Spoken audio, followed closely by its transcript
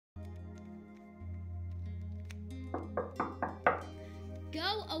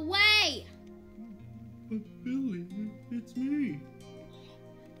Go away! But Billy, it's me.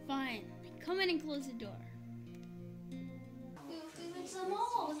 Fine. Come in and close the door. We went to the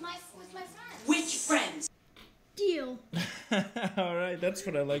mall with my friends. Which friends? Deal. Alright, that's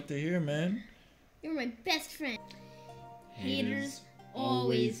what I like to hear, man. You're my best friend. Haters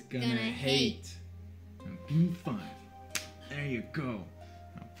always gonna hate. And Blue 5. There you go.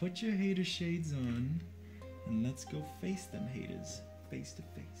 Now put your hater shades on and let's go face them haters face to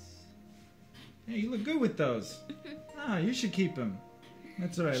face. Hey, you look good with those. You should keep them.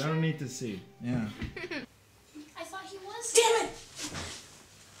 That's alright, I don't need to see. Yeah. I thought he was. Damn it!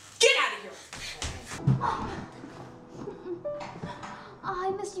 Get out of here! Oh,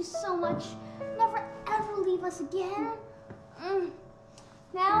 I missed you so much. Never ever leave us again.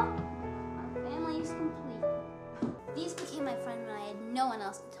 Now, our family is complete. These became my friend when I had no one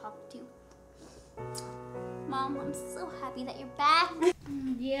else to talk to. Mom, I'm so happy that you're back.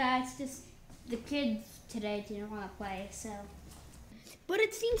 Yeah, it's just the kids today didn't want to play, so. But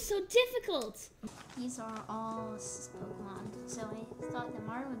it seems so difficult. These are all Pokemon, so I thought that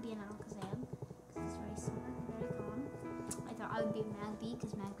Martin would be an Alakazam, because he's very smart and very calm. I thought I would be a Magby,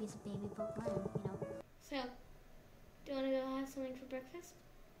 because Magby's a baby Pokemon, you know. So, do you want to go have something for breakfast?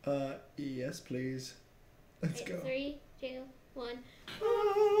 Yes, please. Let's go. 3, 2, 1.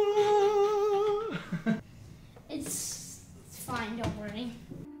 It's fine, don't worry.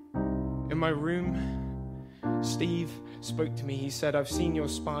 In my room, Steve spoke to me. He said, I've seen your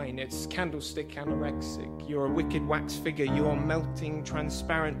spine. It's candlestick anorexic. You're a wicked wax figure. You're melting,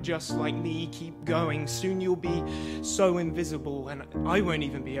 transparent, just like me. Keep going. Soon you'll be so invisible, and I won't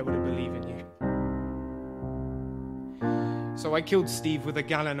even be able to believe in you. So I killed Steve with a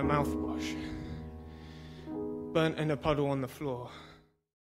gallon of mouthwash. Burnt in a puddle on the floor.